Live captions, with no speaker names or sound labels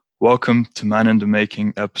Welcome to Man in the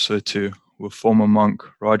Making, Episode 2, with former monk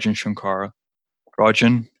Rajan Shankara.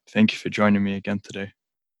 Rajan, thank you for joining me again today.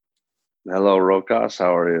 Hello, Rokas.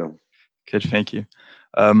 How are you? Good, thank you.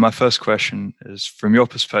 My first question is, from your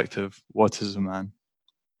perspective, what is a man?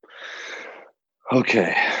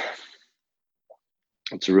 Okay.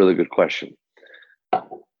 That's a really good question.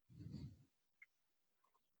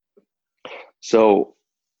 So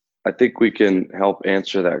I think we can help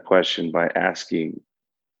answer that question by asking,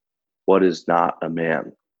 what is not a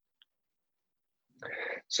man?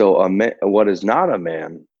 So what is not a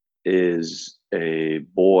man is a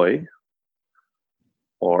boy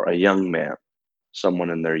or a young man, someone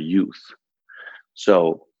in their youth.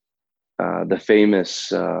 So the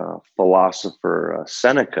famous philosopher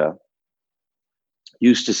Seneca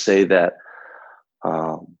used to say that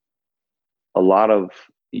um, a lot of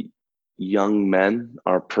young men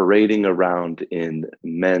are parading around in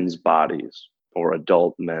men's bodies or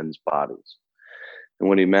adult men's bodies. And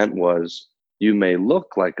what he meant was, you may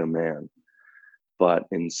look like a man, but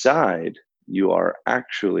inside you are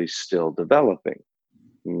actually still developing.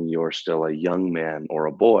 You're still a young man or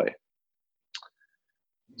a boy.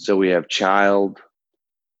 So we have child,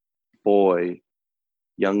 boy,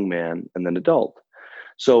 young man, and then adult.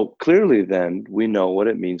 So clearly, then we know what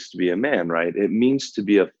it means to be a man, right? It means to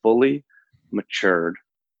be a fully matured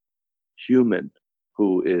human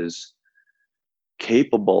who is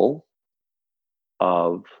capable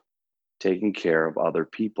of taking care of other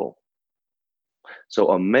people.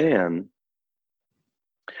 So a man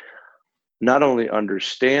not only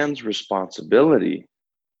understands responsibility,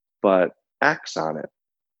 but acts on it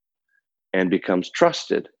and becomes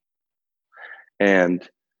trusted and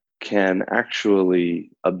can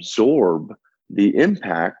actually absorb the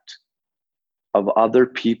impact of other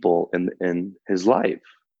people in his life.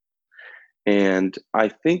 And I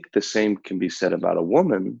think the same can be said about a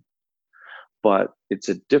woman, but it's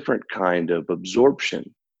a different kind of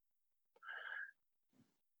absorption.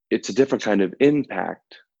 It's a different kind of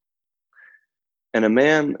impact. And a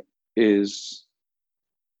man is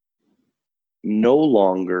no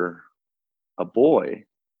longer a boy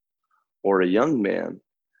or a young man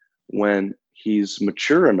when he's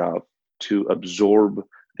mature enough to absorb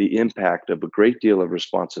the impact of a great deal of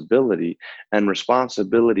responsibility, and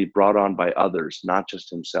responsibility brought on by others, not just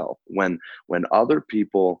himself. When other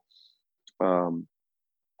people um,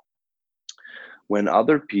 when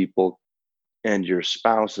other people and your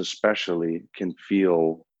spouse especially can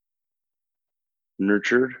feel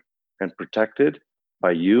nurtured and protected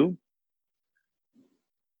by you,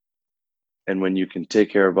 and when you can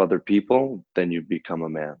take care of other people, then you become a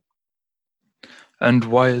man. And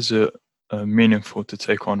why is it meaningful to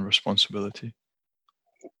take on responsibility?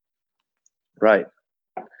 Right.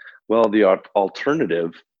 Well, the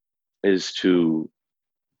alternative is to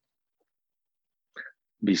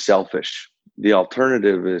be selfish. The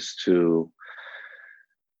alternative is to,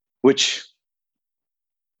 which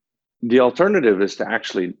the alternative is to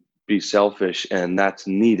actually be selfish, and that's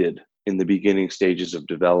needed in the beginning stages of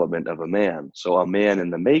development of a man. So a man in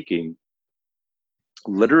the making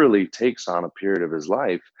literally takes on a period of his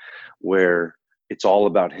life where it's all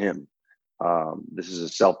about him. This is a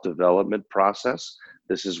self-development process.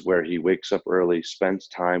 This is where he wakes up early, spends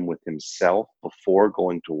time with himself before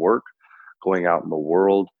going to work, going out in the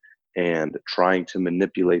world, and trying to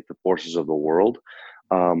manipulate the forces of the world.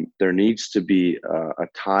 There needs to be a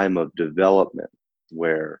time of development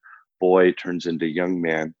where boy turns into young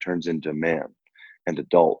man, turns into man and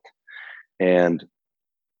adult. And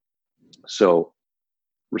so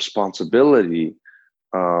responsibility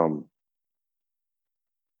um,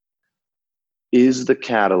 is the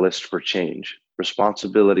catalyst for change.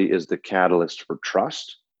 Responsibility is the catalyst for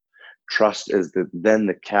trust. Trust is then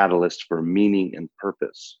the catalyst for meaning and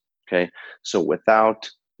purpose. Okay, so without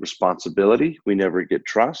responsibility, we never get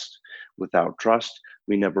trust. Without trust,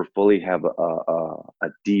 we never fully have a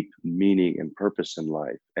deep meaning and purpose in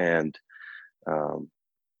life. And um,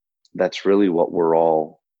 that's really what we're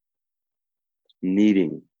all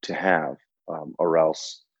needing to have, or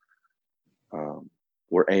else um,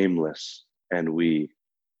 we're aimless and we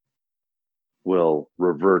will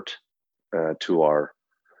revert to our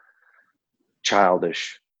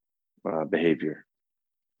childish behavior.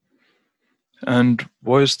 And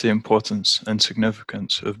what is the importance and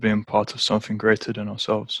significance of being part of something greater than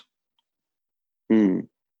ourselves? Mm.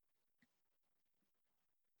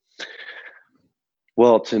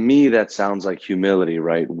 Well, to me, that sounds like humility,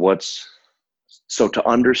 right? So to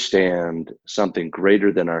understand something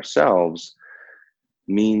greater than ourselves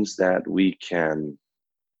means that we can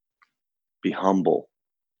be humble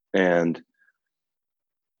and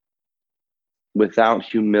without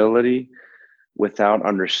humility, without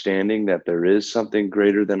understanding that there is something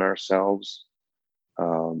greater than ourselves,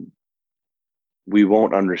 um, we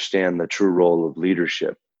won't understand the true role of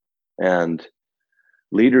leadership. And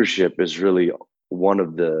leadership is really one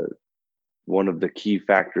of the one of the key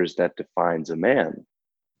factors that defines a man.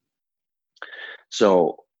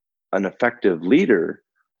 So an effective leader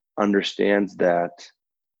understands that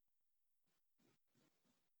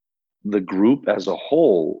the group as a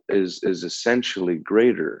whole is essentially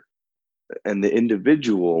greater, and the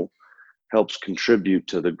individual helps contribute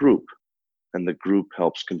to the group, and the group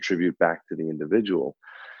helps contribute back to the individual.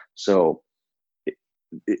 So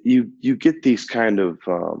you get these kind of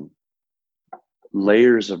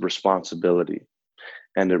layers of responsibility,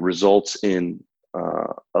 and it results in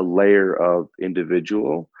a layer of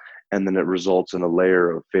individual, and then it results in a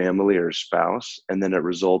layer of family or spouse, and then it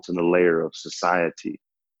results in a layer of society,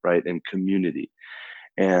 right, and community.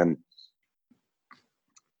 And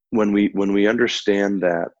when we understand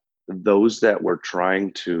that those that we're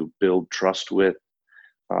trying to build trust with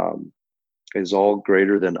um, is all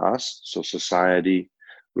greater than us, so society,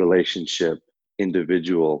 relationship,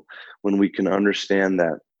 individual, when we can understand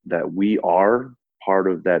that we are part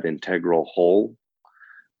of that integral whole,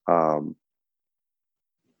 um,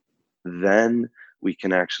 then we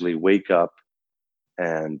can actually wake up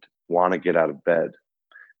and want to get out of bed,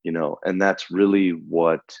 and that's really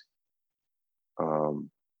what um,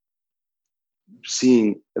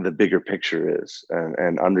 seeing the bigger picture is,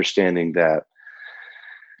 and understanding that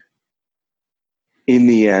in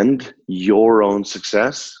the end, your own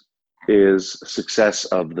success is success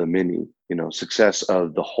of the many, success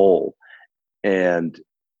of the whole. And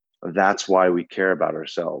that's why we care about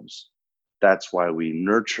ourselves. That's why we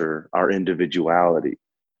nurture our individuality,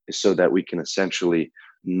 is so that we can essentially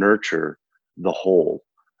nurture the whole.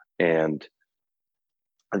 And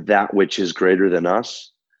that which is greater than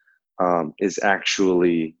us is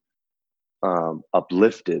actually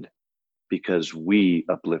uplifted because we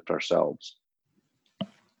uplift ourselves.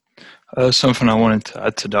 Something I wanted to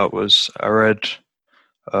add to that was I read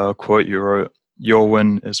a quote you wrote: "Your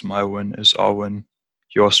win is my win, is our win.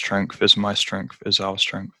 Your strength is my strength, is our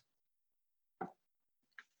strength."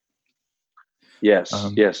 Yes,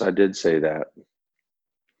 Um, yes, I did say that.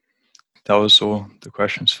 that was all the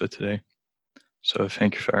questions for today. So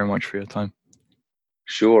thank you very much for your time.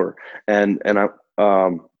 Sure. And I,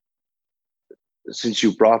 since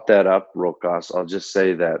you brought that up, Rokas, I'll just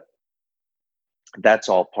say that that's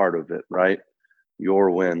all part of it, right?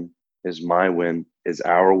 Your win is my win, is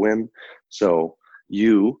our win. So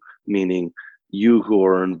you, meaning you who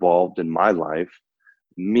are involved in my life,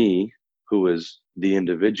 me, who is the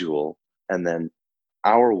individual, and then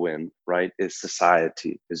our win, right, is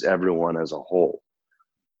society, is everyone as a whole.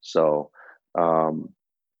 So um,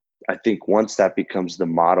 I think once that becomes the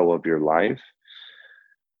motto of your life,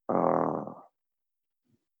 uh,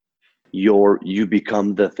 you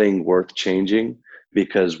become the thing worth changing,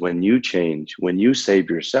 because when you change, when you save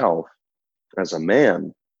yourself as a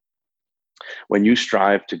man, when you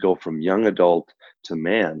strive to go from young adult to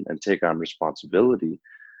man and take on responsibility,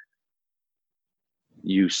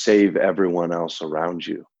 you save everyone else around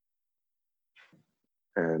you.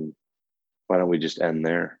 And why don't we just end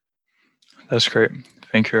there? That's great.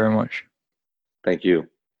 Thank you very much. Thank you.